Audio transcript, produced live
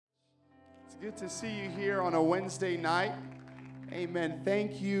Good to see you here on a Wednesday night. Amen.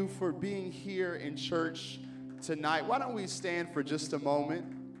 Thank you for being here in church tonight. Why don't we stand for just a moment?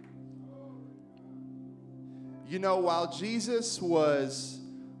 You know, while Jesus was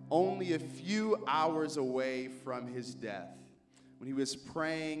only a few hours away from his death, when he was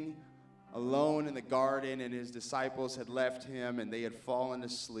praying alone in the garden and his disciples had left him and they had fallen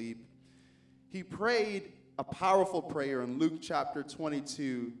asleep, he prayed a powerful prayer in Luke chapter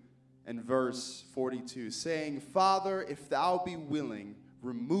 22 and verse 42, saying, "Father, if thou be willing,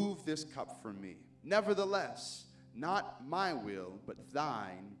 remove this cup from me. Nevertheless, not my will, but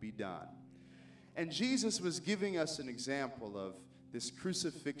thine be done." And Jesus was giving us an example of this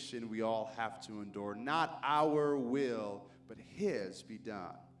crucifixion we all have to endure. Not our will, but his be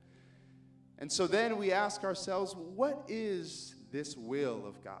done. And so then we ask ourselves, what is this will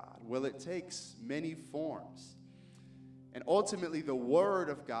of God? Well, it takes many forms. And ultimately, the Word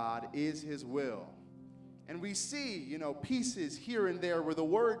of God is his will. And we see, pieces here and there where the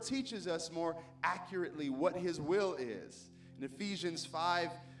Word teaches us more accurately what his will is. In Ephesians 5,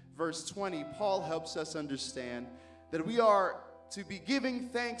 verse 20, Paul helps us understand that we are to be giving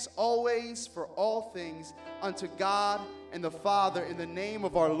thanks always for all things unto God and the Father in the name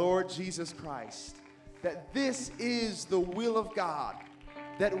of our Lord Jesus Christ. That this is the will of God,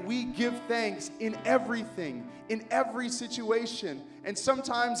 that we give thanks in everything, in every situation. And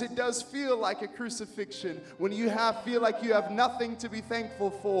sometimes it does feel like a crucifixion when you feel like you have nothing to be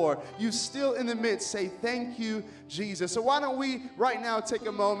thankful for. You still in the midst say, "Thank you, Jesus." So why don't we right now take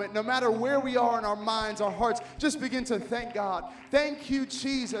a moment, no matter where we are in our minds, our hearts, just begin to thank God. Thank you,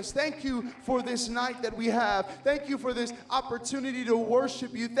 Jesus. Thank you for this night that we have. Thank you for this opportunity to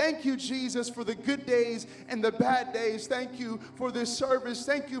worship you. Thank you, Jesus, for the good days and the bad days. Thank you for this service.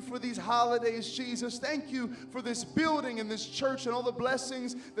 Thank you for these holidays, Jesus. Thank you for this building and this church and all the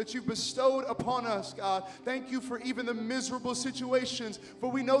blessings that you bestowed upon us, God. Thank you for even the miserable situations,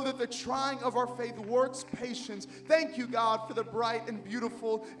 for we know that the trying of our faith works patience. Thank you, God, for the bright and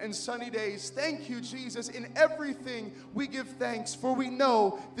beautiful and sunny days. Thank you, Jesus. In everything we give thanks, for we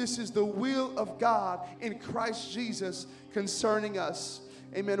know this is the will of God in Christ Jesus concerning us.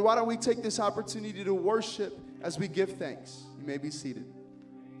 Amen. Why don't we take this opportunity to worship as we give thanks? You may be seated.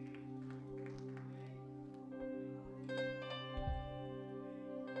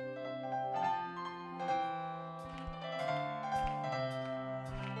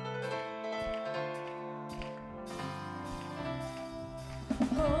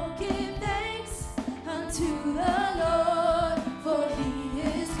 Oh, give thanks unto the Lord, for he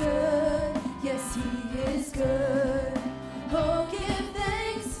is good. Yes, he is good. Oh, give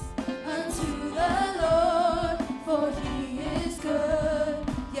thanks unto the Lord, for he is good.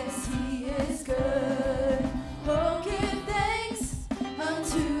 Yes, he is good. Oh, give thanks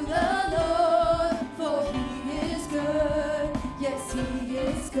unto the Lord, for he is good. Yes, he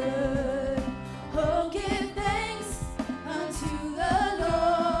is good. Oh, give thanks unto the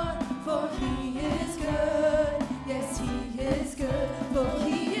Lord, for he is good. Yes, he is good. For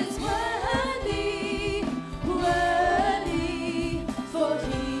he is worthy, worthy. For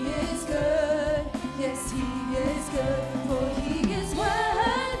he is good. Yes, he is good. For he is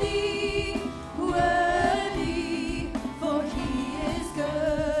worthy, worthy. For he is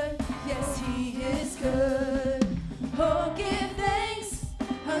good. Yes, he is good. Oh, give thanks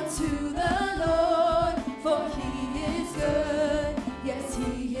unto the Lord, for he is good. Yes,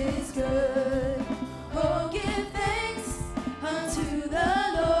 he is good. Oh, give thanks unto the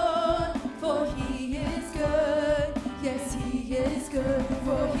Lord, for he is good. Yes, he is good.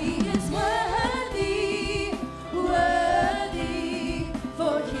 For he is worthy, worthy.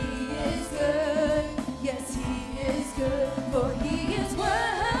 For he is good. Yes, he is good. For he is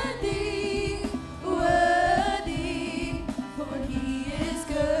worthy, worthy. For he is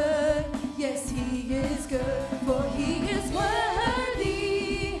good. Yes, he is good. For he is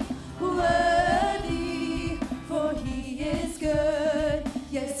worthy, worthy. For he is good.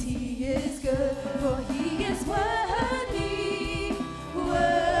 Yes, he is good. For he is worthy,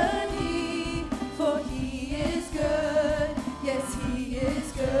 worthy. For he is good. Yes, he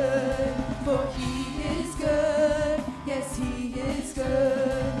is good. For he is good. Yes, he is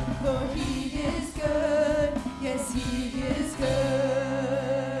good. For he is good. Yes, he is good.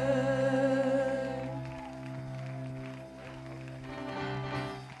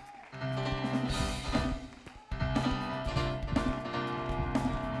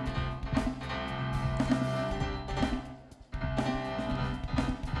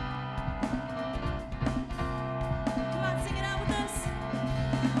 Come on, sing it out with us.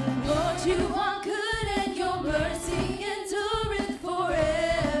 Lord, you are good and your mercy endureth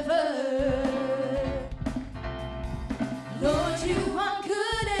forever.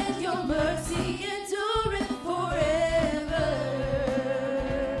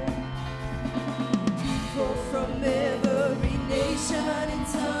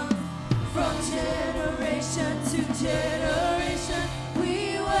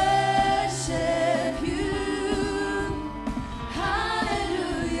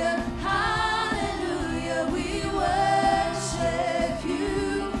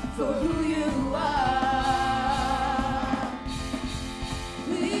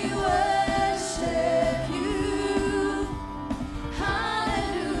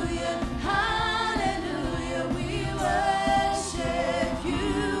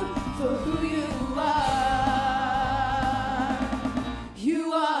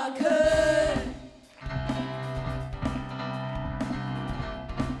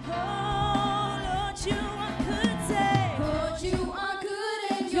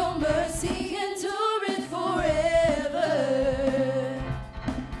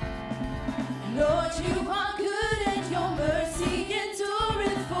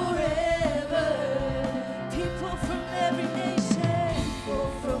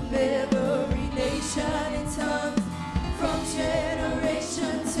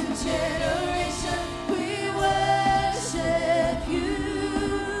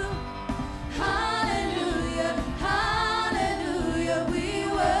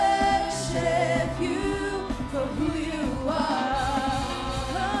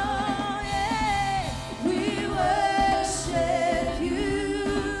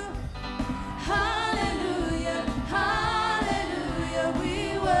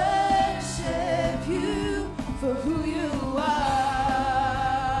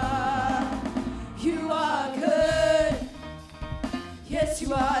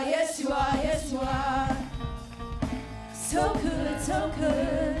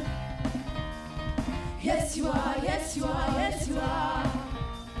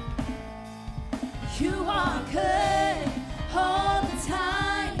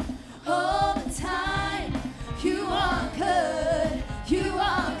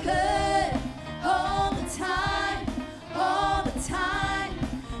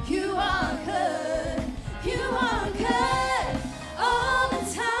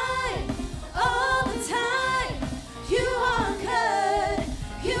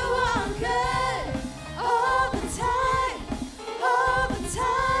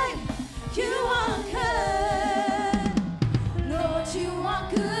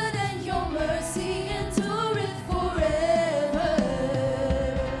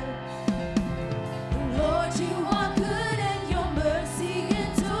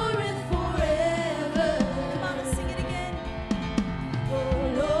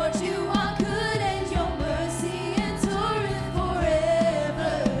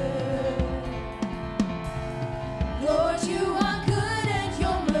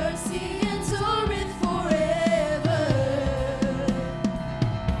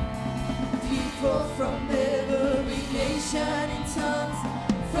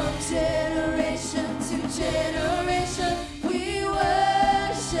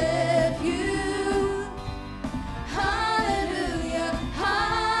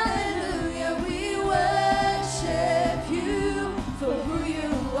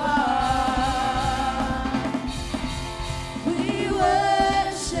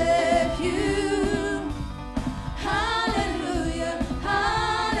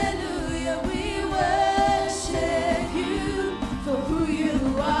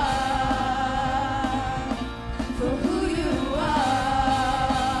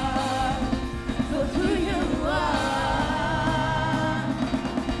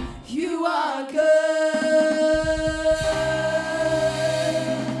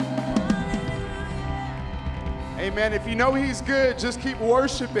 Amen. If you know he's good, just keep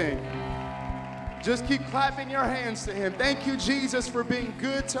worshiping. Just keep clapping your hands to him. Thank you, Jesus, for being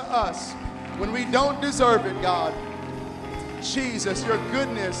good to us when we don't deserve it, God. Jesus, your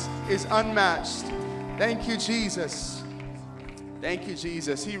goodness is unmatched. Thank you, Jesus. Thank you,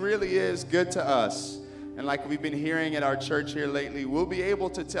 Jesus. He really is good to us. And like we've been hearing at our church here lately, we'll be able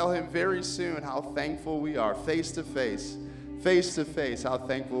to tell him very soon how thankful we are, face to face, how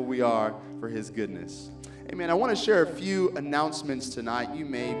thankful we are for his goodness. Amen. I want to share a few announcements tonight. You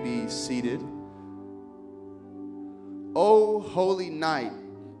may be seated. Oh, Holy Night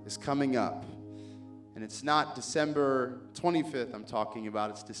is coming up. And it's not December 25th I'm talking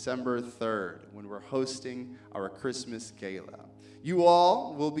about. It's December 3rd when we're hosting our Christmas gala. You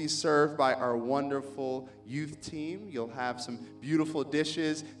all will be served by our wonderful youth team. You'll have some beautiful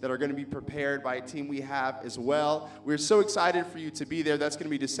dishes that are going to be prepared by a team we have as well. We're so excited for you to be there. That's going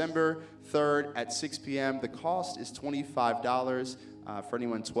to be December 3rd at 6 p.m. The cost is $25 for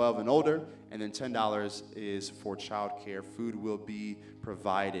anyone 12 and older, and then $10 is for childcare. Food will be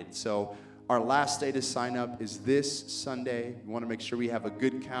provided. So Our last day to sign up is this Sunday. We want to make sure we have a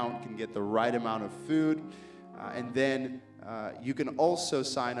good count, can get the right amount of food. And then you can also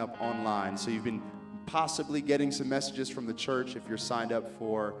sign up online. So you've been possibly getting some messages from the church if you're signed up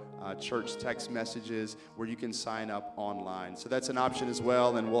for church text messages where you can sign up online. So that's an option as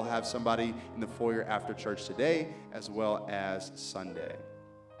well, and we'll have somebody in the foyer after church today as well as Sunday.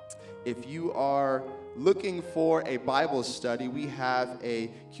 If you are looking for a Bible study, we have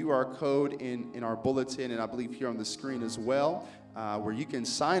a QR code in our bulletin, and I believe here on the screen as well, where you can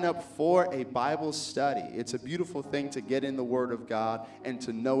sign up for a Bible study. It's a beautiful thing to get in the Word of God and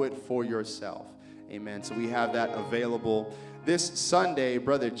to know it for yourself. Amen. So we have that available. This Sunday,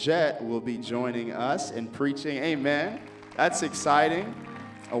 Brother Jet will be joining us and preaching. Amen. That's exciting.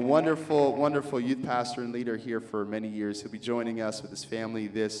 A wonderful, wonderful youth pastor and leader here for many years. He'll be joining us with his family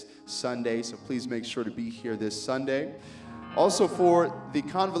this Sunday, so please make sure to be here this Sunday. Also for the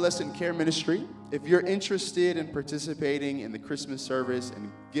convalescent care ministry, if you're interested in participating in the Christmas service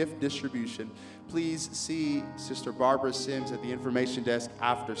and gift distribution, please see Sister Barbara Sims at the information desk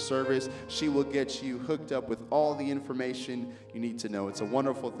after service. She will get you hooked up with all the information you need to know. It's a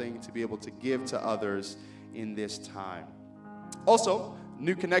wonderful thing to be able to give to others in this time. Also,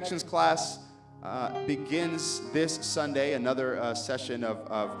 New Connections class begins this Sunday, another session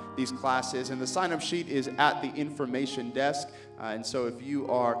of these classes. And the sign-up sheet is at the information desk. And so if you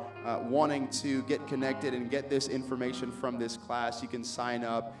are wanting to get connected and get this information from this class, you can sign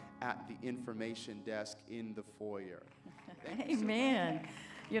up at the information desk in the foyer. Amen.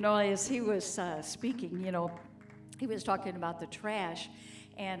 You know, as he was speaking, you know, he was talking about the trash.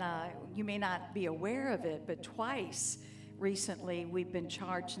 And you may not be aware of it, but twice recently, we've been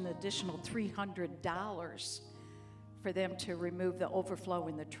charged an additional $300 for them to remove the overflow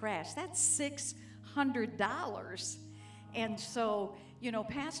in the trash. That's $600. And so, you know,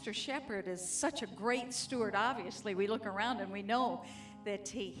 Pastor Shepherd is such a great steward. Obviously, we look around and we know that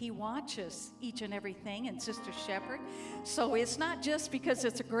he watches each and everything, and Sister Shepherd. So it's not just because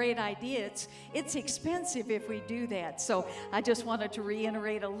it's a great idea. It's expensive if we do that. So I just wanted to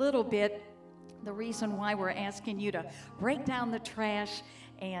reiterate a little bit the reason why we're asking you to break down the trash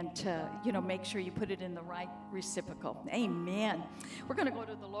and to, you know, make sure you put it in the right reciprocal. Amen. We're going to go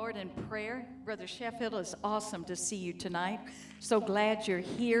to the Lord in prayer. Brother Sheffield, it's awesome to see you tonight. So glad you're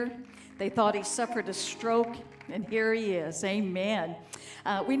here. They thought he suffered a stroke, and here he is. Amen.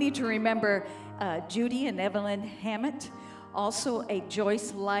 We need to remember Judy and Evelyn Hammett. Also, a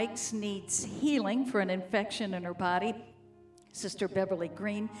Joyce Likes needs healing for an infection in her body. Sister Beverly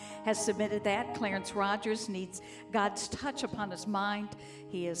Green has submitted that. Clarence Rogers needs God's touch upon his mind.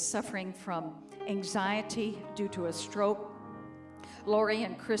 He is suffering from anxiety due to a stroke. Lori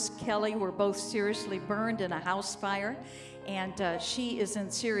and Chris Kelly were both seriously burned in a house fire, and she is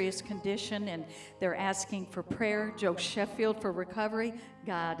in serious condition, and they're asking for prayer. Joe Sheffield for recovery.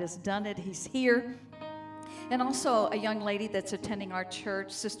 God has done it. He's here. And also a young lady that's attending our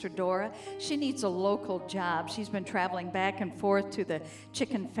church, Sister Dora. She needs a local job. She's been traveling back and forth to the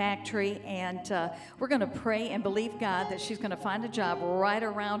chicken factory, and we're going to pray and believe God that she's going to find a job right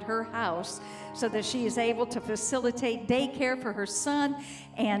around her house so that she is able to facilitate daycare for her son,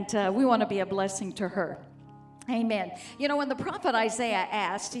 and we want to be a blessing to her. Amen. You know, when the prophet Isaiah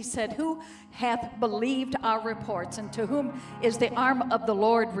asked, he said, "Who hath believed our reports, and to whom is the arm of the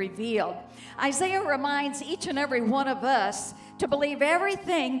Lord revealed?" Isaiah reminds each and every one of us to believe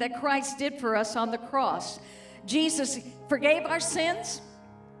everything that Christ did for us on the cross. Jesus forgave our sins,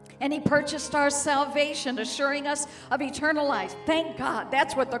 and he purchased our salvation, assuring us of eternal life. Thank God.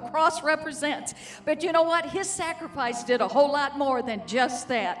 That's what the cross represents. But you know what? His sacrifice did a whole lot more than just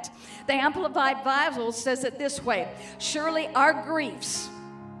that. The Amplified Bible says it this way: "Surely our griefs,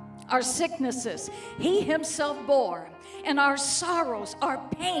 our sicknesses, he himself bore, and our sorrows, our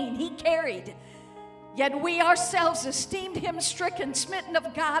pain, he carried. Yet we ourselves esteemed him stricken, smitten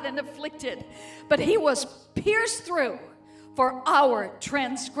of God, and afflicted. But he was pierced through for our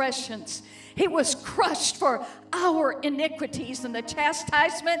transgressions. He was crushed for our iniquities, and the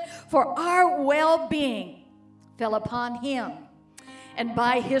chastisement for our well-being fell upon him. And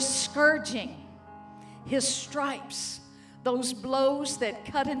by his scourging, his stripes, those blows that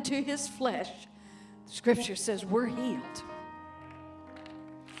cut into his flesh, Scripture says we're healed."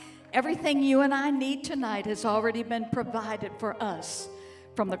 Everything you and I need tonight has already been provided for us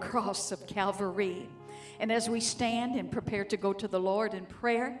from the cross of Calvary. And as we stand and prepare to go to the Lord in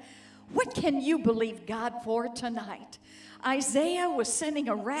prayer, what can you believe God for tonight? Isaiah was sending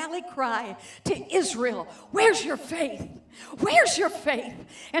a rally cry to Israel. Where's your faith? Where's your faith?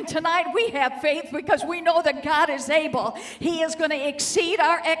 And tonight we have faith because we know that God is able. He is going to exceed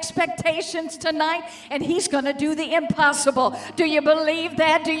our expectations tonight, and He's going to do the impossible. Do you believe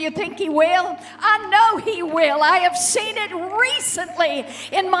that? Do you think He will? I know He will. I have seen it recently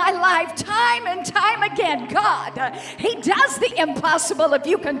in my life, time and time again. God, He does the impossible if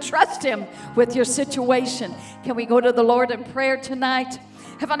you can trust Him with your situation. Can we go to the Lord in prayer tonight?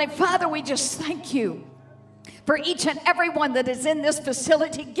 Heavenly Father, we just thank You for each and every one that is in this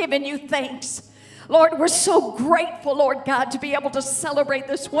facility, giving You thanks. Lord, we're so grateful, Lord God, to be able to celebrate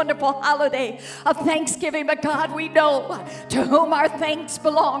this wonderful holiday of Thanksgiving. But God, we know to whom our thanks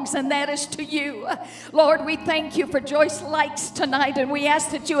belongs, and that is to You. Lord, we thank You for Joyce Likes tonight, and we ask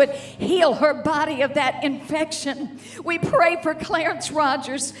that You would heal her body of that infection. We pray for Clarence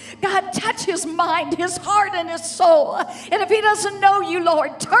Rogers. God, touch his mind, his heart, and his soul. And if he doesn't know You,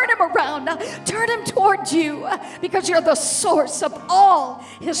 Lord, turn him around. Turn him towards You, because You're the source of all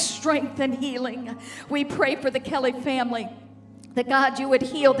his strength and healing. We pray for the Kelly family, that God, You would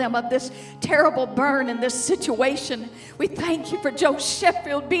heal them of this terrible burn in this situation. We thank You for Joe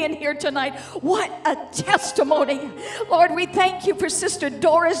Sheffield being here tonight. What a testimony. Lord, we thank You for Sister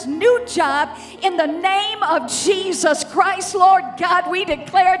Dora's new job. In the name of Jesus Christ, Lord God, we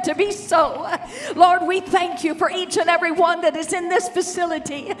declare it to be so. Lord, we thank You for each and every one that is in this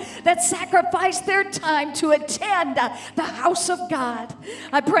facility that sacrificed their time to attend the house of God.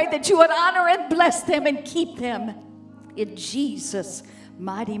 I pray that You would honor and bless them and keep them. In Jesus'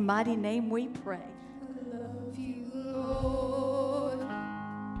 mighty, mighty name we pray. I love You, Lord,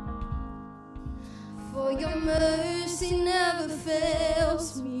 for Your mercy never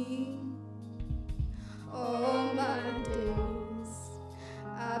fails me. All my days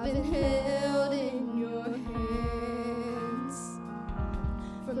I've been held in Your hands.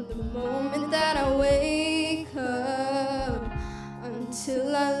 From the moment that I wake up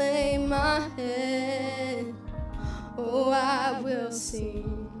until I lay my head, oh, I will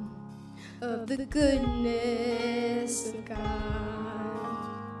sing of the goodness of God.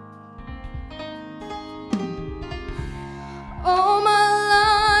 All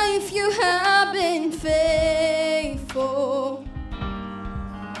my life You have been faithful.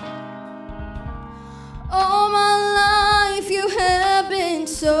 All my life You have been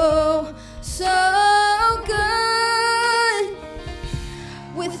so, so good.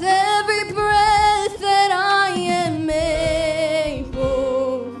 With every breath that I am able,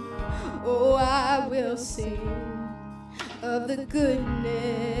 oh, I will sing of the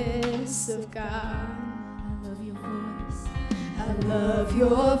goodness of God. I love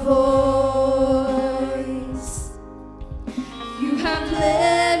Your voice. You have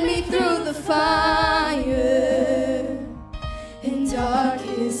led me through the fire in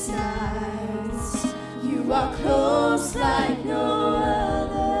darkest nights. You are close like no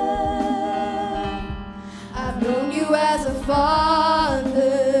other. I've known You as a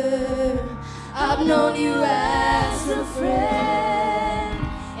father. I've known You as a friend.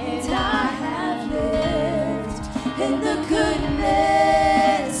 And I have lived in the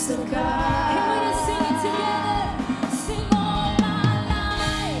goodness of God. And we're gonna sing it together. Sing all my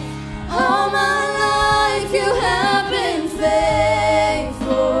life. All my life You have been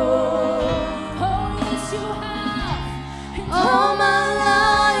faithful. Oh, yes, You have. All my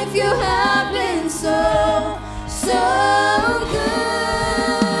life You have been so, so good.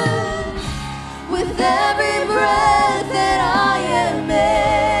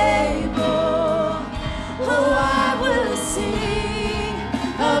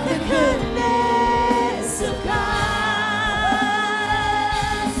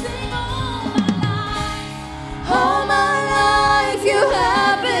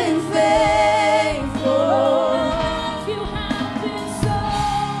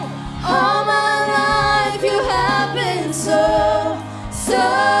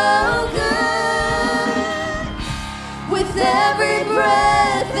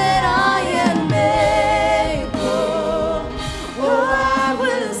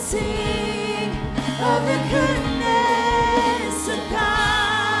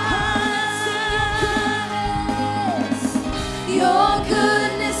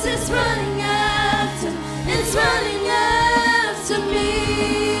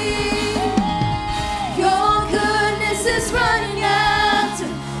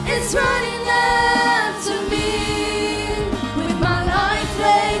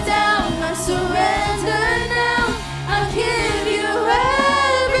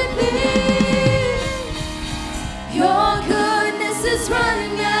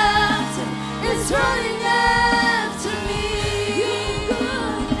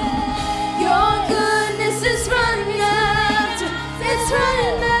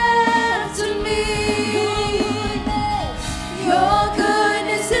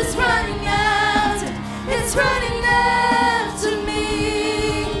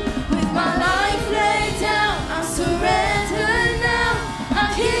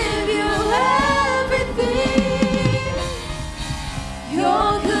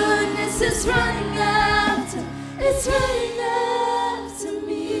 turning after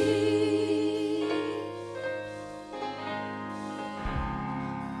me.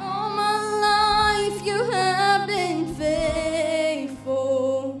 All my life you have been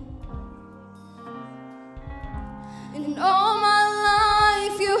faithful, and all my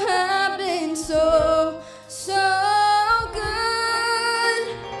life you have been so, so good.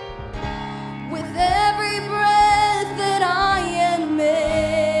 With every breath that I am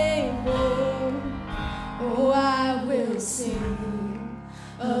able, oh, I will sing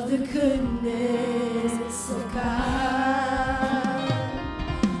of the goodness of God.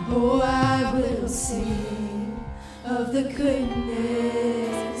 Oh, I will sing of the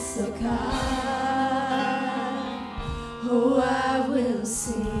goodness of God. Oh, I will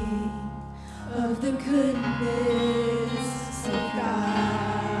sing of the goodness of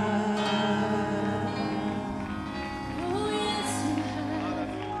God. Oh, yes, you have.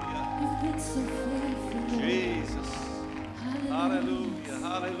 You've been so faithful. Jesus. Hallelujah.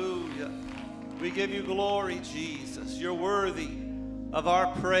 Hallelujah. We give you glory, Jesus. You're worthy of our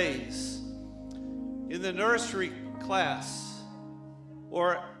praise. In the nursery class,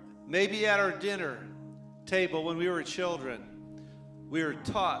 or maybe at our dinner table when we were children, we were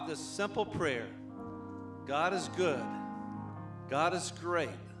taught this simple prayer: God is good. God is great.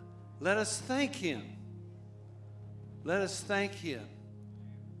 Let us thank him. Let us thank him.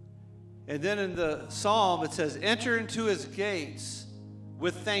 And then in the psalm it says, enter into his gates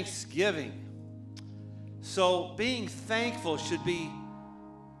with thanksgiving. So being thankful should be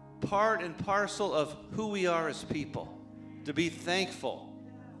part and parcel of who we are as people, to be thankful.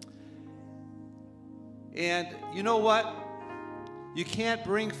 And you know what? You can't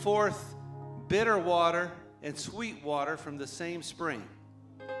bring forth bitter water and sweet water from the same spring.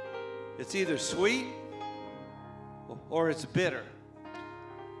 It's either sweet or it's bitter.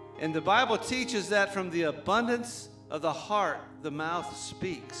 And the Bible teaches that from the abundance of the heart, the mouth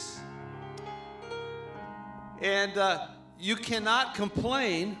speaks. And you cannot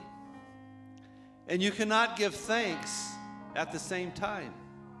complain and you cannot give thanks at the same time.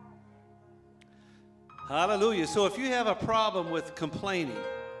 Hallelujah. So if you have a problem with complaining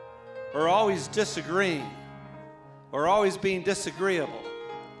or always disagreeing or always being disagreeable,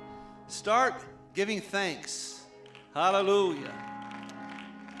 start giving thanks. Hallelujah.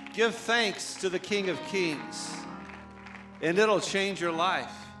 Give thanks to the King of Kings, and it'll change your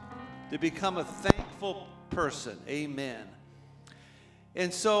life to become a thankful person. Amen.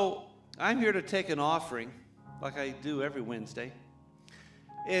 And so I'm here to take an offering like I do every Wednesday.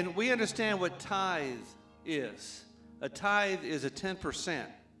 And we understand what tithe is. A tithe is a 10%.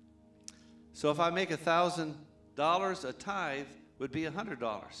 So if I make $1,000, a tithe would be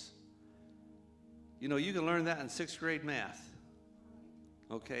 $100. You know, you can learn that in 6th grade math.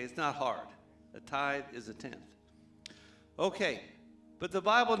 Okay, it's not hard. A tithe is a tenth. Okay, but the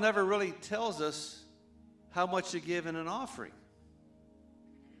Bible never really tells us how much to give in an offering.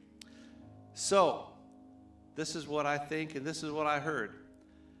 So, this is what I think, and this is what I heard.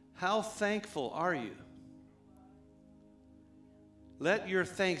 How thankful are you? Let your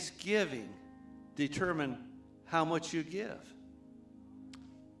thanksgiving determine how much you give.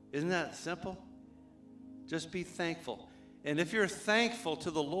 Isn't that simple? Just be thankful. And if you're thankful to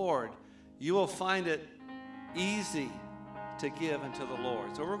the Lord, you will find it easy to give unto the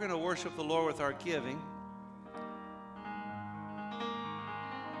Lord. So we're going to worship the Lord with our giving.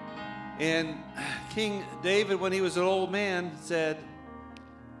 And King David, when he was an old man, said,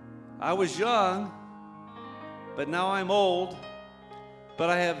 I was young, but now I'm old, but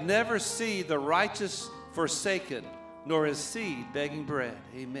I have never seen the righteous forsaken, nor his seed begging bread.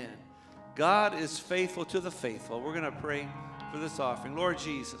 Amen. God is faithful to the faithful. We're going to pray for this offering. Lord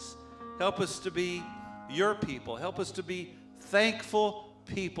Jesus, help us to be your people. Help us to be thankful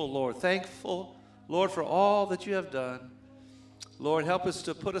people, Lord. Thankful, Lord, for all that you have done. Lord, help us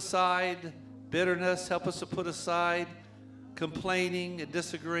to put aside bitterness. Help us to put aside complaining and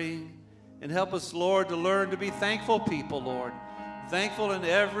disagreeing. And help us, Lord, to learn to be thankful people, Lord. Thankful in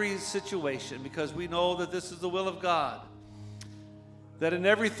every situation, because we know that this is the will of God. That in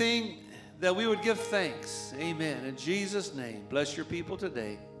everything that we would give thanks. Amen. In Jesus' name, bless your people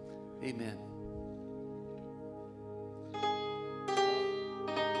today. Amen.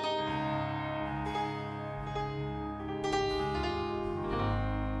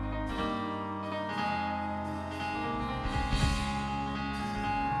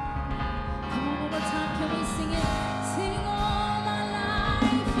 Come on, one more time, can we sing it? Sing all my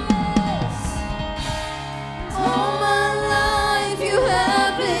life, yes. All my life you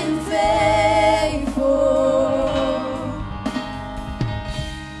have been faithful.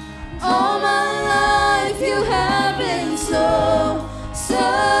 All my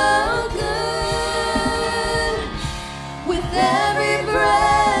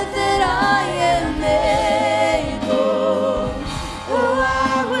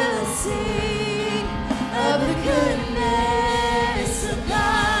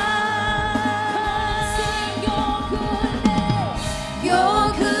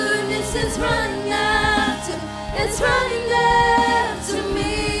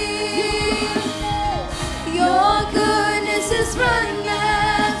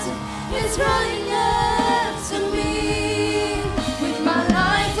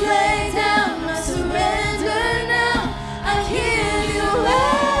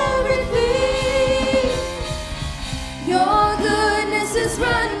is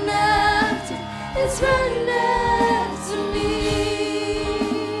running after, it's running after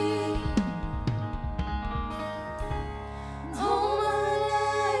me. All my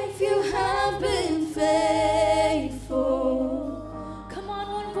life you have been faithful. Come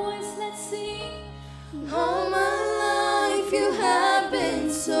on, one voice, let's sing. All my life you have been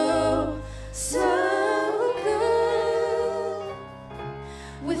so, so good.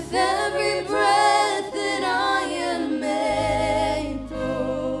 With every breath that I am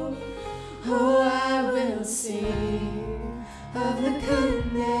able, oh, I will sing of the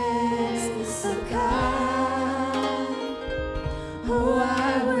goodness of God. Oh,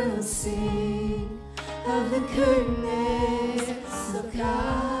 I will sing of the goodness of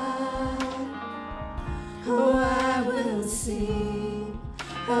God. Oh, I will sing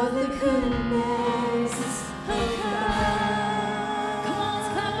of the goodness of God. Come on, let's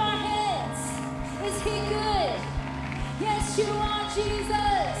clap our hands. Is He good? Yes, you are,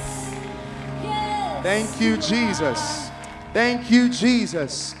 Jesus. Yes. Thank you, Jesus. Thank you,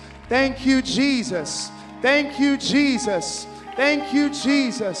 Jesus. Thank you, Jesus. Thank you, Jesus. Thank you,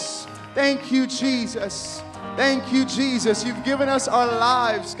 Jesus. Thank you, Jesus. Thank you, Jesus. You've given us our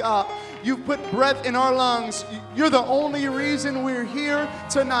lives, God. You've put breath in our lungs. You're the only reason we're here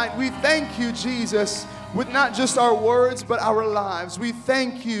tonight. We thank you, Jesus, with not just our words, but our lives. We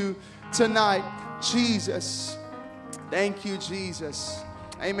thank you tonight, Jesus. Thank you, Jesus.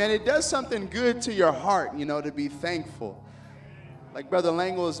 Amen. It does something good to your heart, to be thankful. Like Brother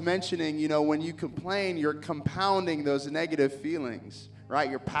Langle was mentioning, when you complain, you're compounding those negative feelings, right?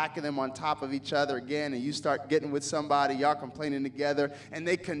 You're packing them on top of each other again, and you start getting with somebody, y'all complaining together, and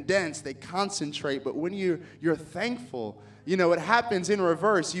they condense, they concentrate. But when you're thankful, it happens in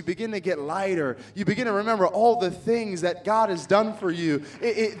reverse. You begin to get lighter. You begin to remember all the things that God has done for you.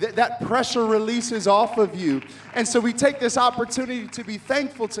 That pressure releases off of you. And so we take this opportunity to be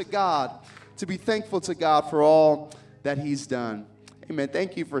thankful to God, for all that He's done. Amen.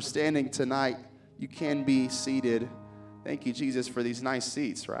 Thank you for standing tonight. You can be seated. Thank you, Jesus, for these nice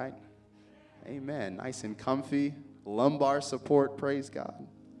seats, right? Amen. Nice and comfy. Lumbar support. Praise God.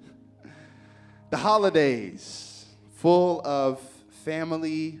 The holidays, full of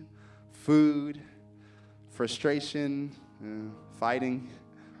family, food, frustration, fighting,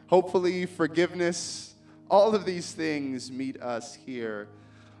 hopefully forgiveness. All of these things meet us here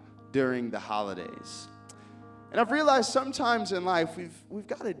during the holidays. And I've realized sometimes in life we've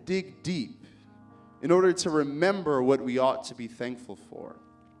got to dig deep in order to remember what we ought to be thankful for.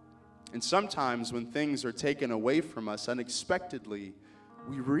 And sometimes when things are taken away from us unexpectedly,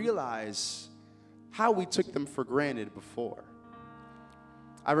 we realize how we took them for granted before.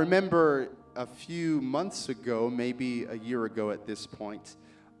 I remember a few months ago, maybe a year ago at this point,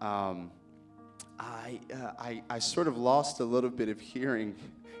 I sort of lost a little bit of hearing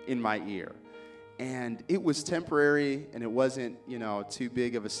in my ear. And it was temporary, and it wasn't, too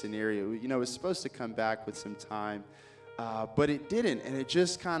big of a scenario. It was supposed to come back with some time, but it didn't. And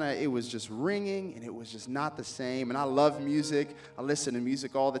it was just ringing, and it was just not the same. And I love music. I listen to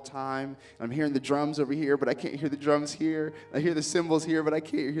music all the time. I'm hearing the drums over here, but I can't hear the drums here. I hear the cymbals here, but I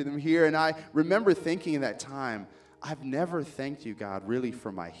can't hear them here. And I remember thinking at that time, I've never thanked you, God, really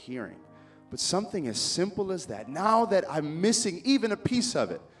for my hearing. But something as simple as that, now that I'm missing even a piece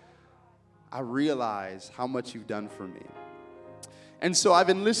of it, I realize how much you've done for me. And so I've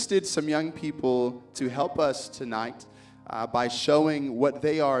enlisted some young people to help us tonight by showing what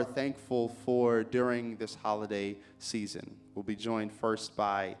they are thankful for during this holiday season. We'll be joined first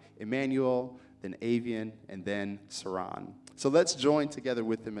by Emmanuel, then Avian, and then Saran. So let's join together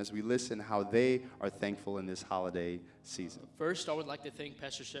with them as we listen how they are thankful in this holiday season. First, I would like to thank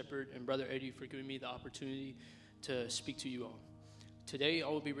Pastor Shepard and Brother Eddie for giving me the opportunity to speak to you all. Today, I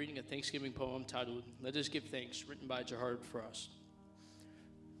will be reading a Thanksgiving poem titled, Let Us Give Thanks, written by Gerhard Frost.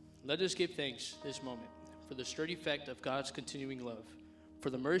 Let us give thanks this moment for the sturdy fact of God's continuing love, for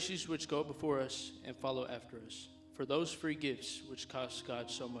the mercies which go before us and follow after us, for those free gifts which cost God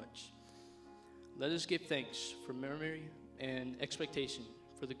so much. Let us give thanks for memory and expectation,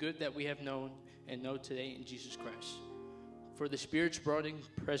 for the good that we have known and know today in Jesus Christ, for the Spirit's broadening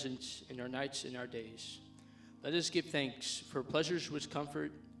presence in our nights and our days. Let us give thanks for pleasures which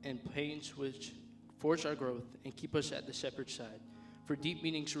comfort and pains which forge our growth and keep us at the separate side, for deep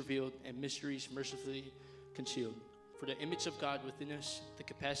meanings revealed and mysteries mercifully concealed, for the image of God within us, the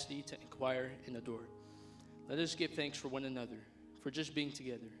capacity to inquire and adore. Let us give thanks for one another, for just being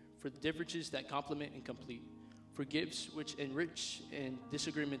together, for the differences that complement and complete, for gifts which enrich and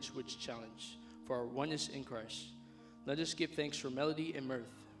disagreements which challenge, for our oneness in Christ. Let us give thanks for melody and mirth,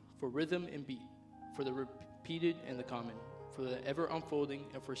 for rhythm and beat, for the repeated and the common, for the ever unfolding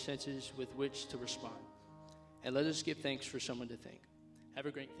and for senses with which to respond. And let us give thanks for someone to thank. Have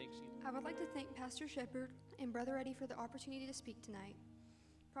a great Thanksgiving. I would like to thank Pastor Shepard and Brother Eddie for the opportunity to speak tonight.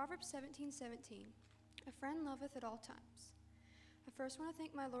 Proverbs 17:17. A friend loveth at all times. I first want to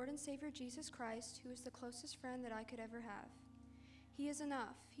thank my Lord and Savior Jesus Christ, who is the closest friend that I could ever have. He is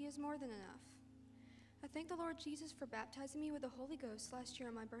enough. He is more than enough. I thank the Lord Jesus for baptizing me with the Holy Ghost last year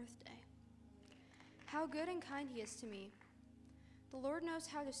on my birthday. How good and kind he is to me. The Lord knows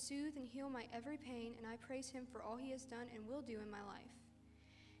how to soothe and heal my every pain, and I praise him for all he has done and will do in my life.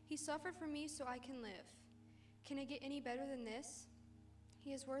 He suffered for me so I can live. Can it get any better than this?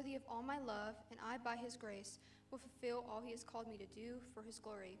 He is worthy of all my love, and I, by his grace, will fulfill all he has called me to do for his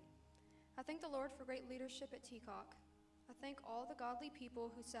glory. I thank the Lord for great leadership at Teacock. I thank all the godly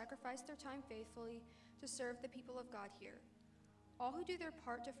people who sacrifice their time faithfully to serve the people of God here. All who do their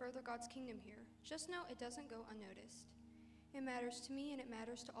part to further God's kingdom here, just know it doesn't go unnoticed. It matters to me and it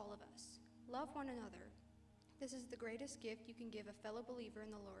matters to all of us. Love one another. This is the greatest gift you can give a fellow believer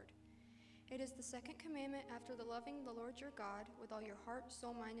in the Lord. It is the second commandment after the loving the Lord your God with all your heart,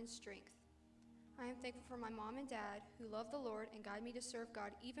 soul, mind, and strength. I am thankful for my mom and dad who love the Lord and guide me to serve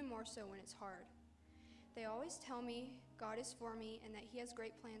God even more so when it's hard. They always tell me God is for me and that he has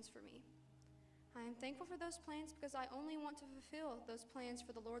great plans for me. I am thankful for those plans because I only want to fulfill those plans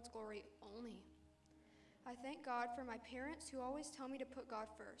for the Lord's glory only. I thank God for my parents who always tell me to put God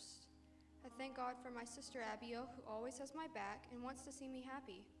first. I thank God for my sister Abiel who always has my back and wants to see me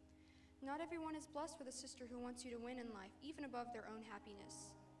happy. Not everyone is blessed with a sister who wants you to win in life, even above their own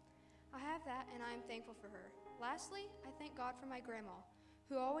happiness. I have that, and I am thankful for her. Lastly, I thank God for my grandma,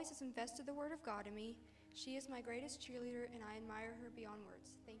 who always has invested the word of God in me. She is my greatest cheerleader, and I admire her beyond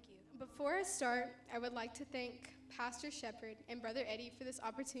words. Thank you. Before I start, I would like to thank Pastor Shepard and Brother Eddie for this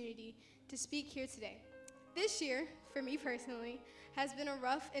opportunity to speak here today. This year, for me personally, has been a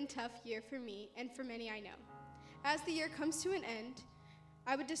rough and tough year for me and for many I know. As the year comes to an end,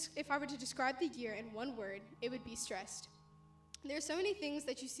 if I were to describe the year in one word, it would be stressed. There are so many things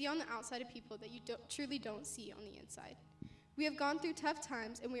that you see on the outside of people that you truly don't see on the inside. We have gone through tough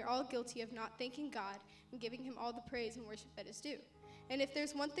times, and we are all guilty of not thanking God and giving him all the praise and worship that is due. And if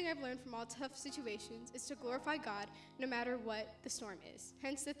there's one thing I've learned from all tough situations, it's to glorify God no matter what the storm is.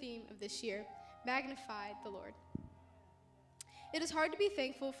 Hence the theme of this year, magnify the Lord. It is hard to be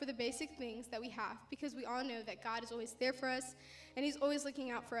thankful for the basic things that we have because we all know that God is always there for us and he's always looking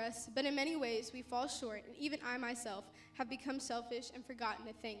out for us. But in many ways, we fall short, and even I myself have become selfish and forgotten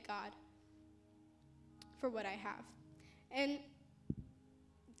to thank God for what I have. And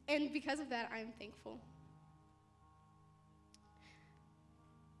because of that, I am thankful.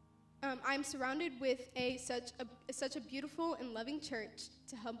 I'm surrounded with such a beautiful and loving church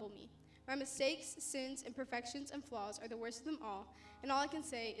to humble me. My mistakes, sins, imperfections, and flaws are the worst of them all, and all I can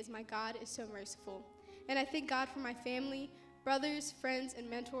say is my God is so merciful. And I thank God for my family, brothers, friends, and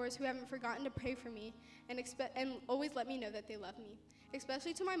mentors who haven't forgotten to pray for me and always let me know that they love me,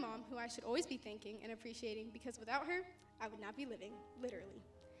 especially to my mom, who I should always be thanking and appreciating, because without her, I would not be living, literally.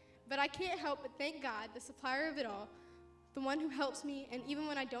 But I can't help but thank God, the supplier of it all, the one who helps me, and even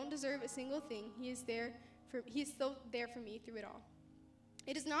when I don't deserve a single thing, he is still there for me through it all.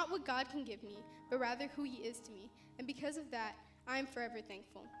 It is not what God can give me, but rather who he is to me, and because of that, I am forever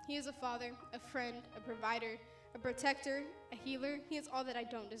thankful. He is a father, a friend, a provider, a protector, a healer. He is all that I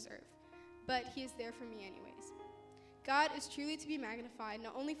don't deserve, but he is there for me anyways. God is truly to be magnified,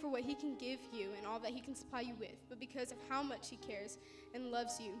 not only for what he can give you and all that he can supply you with, but because of how much he cares and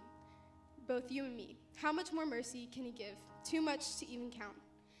loves you, both you and me. How much more mercy can he give? Too much to even count.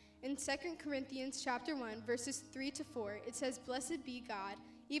 In 2 Corinthians chapter 1, verses 3-4, it says, "Blessed be God,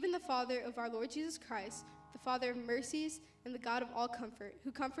 even the Father of our Lord Jesus Christ, the Father of mercies and the God of all comfort,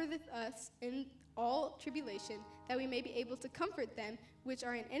 who comforteth us in all tribulation, that we may be able to comfort them which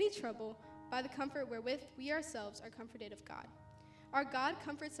are in any trouble by the comfort wherewith we ourselves are comforted of God." Our God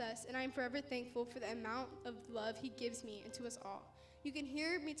comforts us, and I am forever thankful for the amount of love he gives me and to us all. You can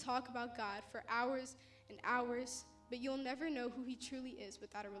hear me talk about God for hours and hours, but you'll never know who he truly is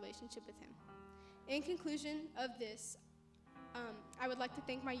without a relationship with him. In conclusion of this, I would like to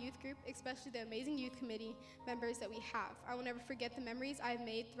thank my youth group, especially the amazing youth committee members that we have. I will never forget the memories I have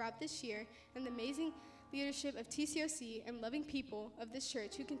made throughout this year and the amazing leadership of TCOC and loving people of this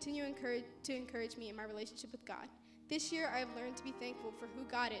church who continue to encourage me in my relationship with God. This year, I have learned to be thankful for who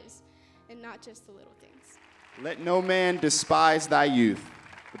God is and not just the little things. Let no man despise thy youth,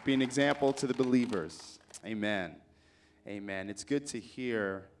 but be an example to the believers. Amen. Amen. It's good to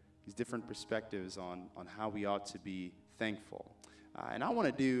hear these different perspectives on how we ought to be thankful. And I want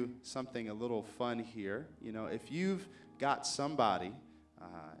to do something a little fun here. You know, if you've got somebody,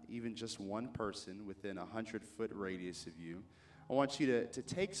 even just one person within a 100-foot radius of you, I want you to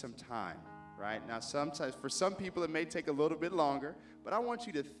take some time, right? Now, sometimes, for some people, it may take a little bit longer, but I want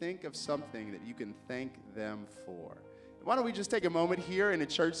you to think of something that you can thank them for. Why don't we just take a moment here in a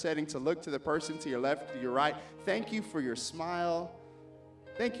church setting to look to the person to your left, to your right. Thank you for your smile.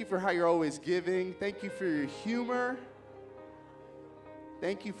 Thank you for how you're always giving. Thank you for your humor.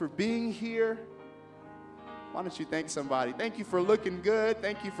 Thank you for being here. Why don't you thank somebody? Thank you for looking good.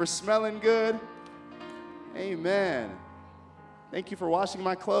 Thank you for smelling good. Amen. Thank you for washing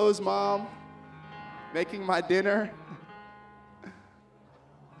my clothes, Mom. Making my dinner.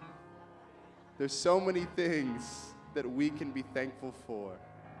 There's so many things that we can be thankful for.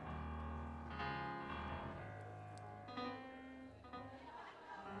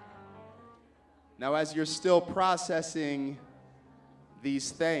 Now, as you're still processing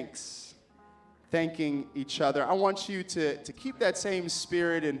these thanking each other, I want you to keep that same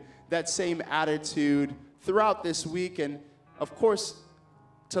spirit and that same attitude throughout this week, and of course,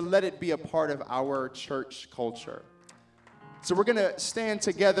 to let it be a part of our church culture. So we're going to stand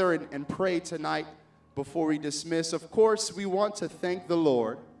together and pray tonight before we dismiss. Of course, we want to thank the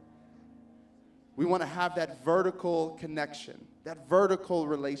Lord. We want to have that vertical connection, that vertical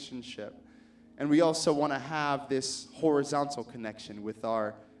relationship. And we also want to have this horizontal connection with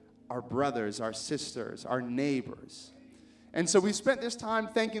our brothers, our sisters, our neighbors. And so we spent this time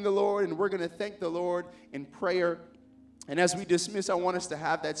thanking the Lord, and we're going to thank the Lord in prayer. And as we dismiss, I want us to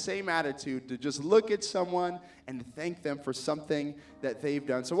have that same attitude, to just look at someone and thank them for something that they've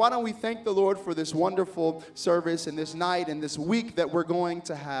done. So why don't we thank the Lord for this wonderful service and this night and this week that we're going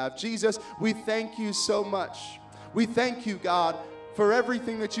to have. Jesus, we thank you so much. We thank you, God, for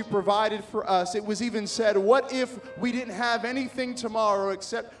everything that you provided for us. It was even said, what if we didn't have anything tomorrow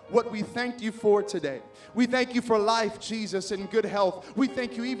except what we thanked you for today? We thank you for life, Jesus, and good health. We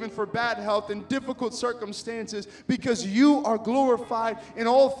thank you even for bad health and difficult circumstances, because you are glorified in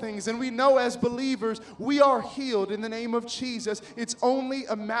all things. And we know as believers, we are healed in the name of Jesus. It's only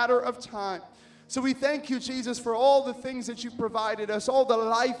a matter of time. So we thank you, Jesus, for all the things that you provided us, all the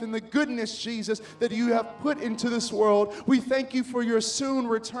life and the goodness, Jesus, that you have put into this world. We thank you for your soon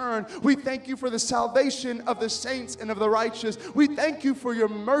return. We thank you for the salvation of the saints and of the righteous. We thank you for your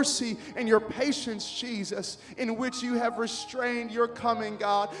mercy and your patience, Jesus, in which you have restrained your coming,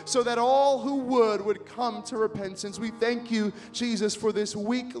 God, so that all who would come to repentance. We thank you, Jesus, for this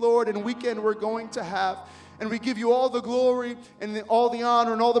week, Lord, and weekend we're going to have. And we give you all the glory and all the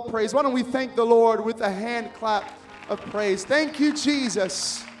honor and all the praise. Why don't we thank the Lord with a hand clap of praise? Thank you,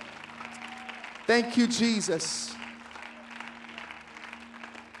 Jesus. Thank you, Jesus.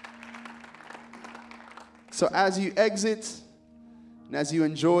 So as you exit and as you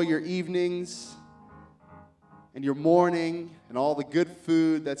enjoy your evenings and your morning and all the good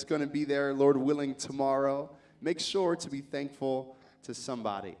food that's going to be there, Lord willing, tomorrow, make sure to be thankful to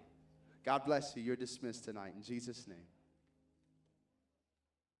somebody. God bless you. You're dismissed tonight in Jesus' name.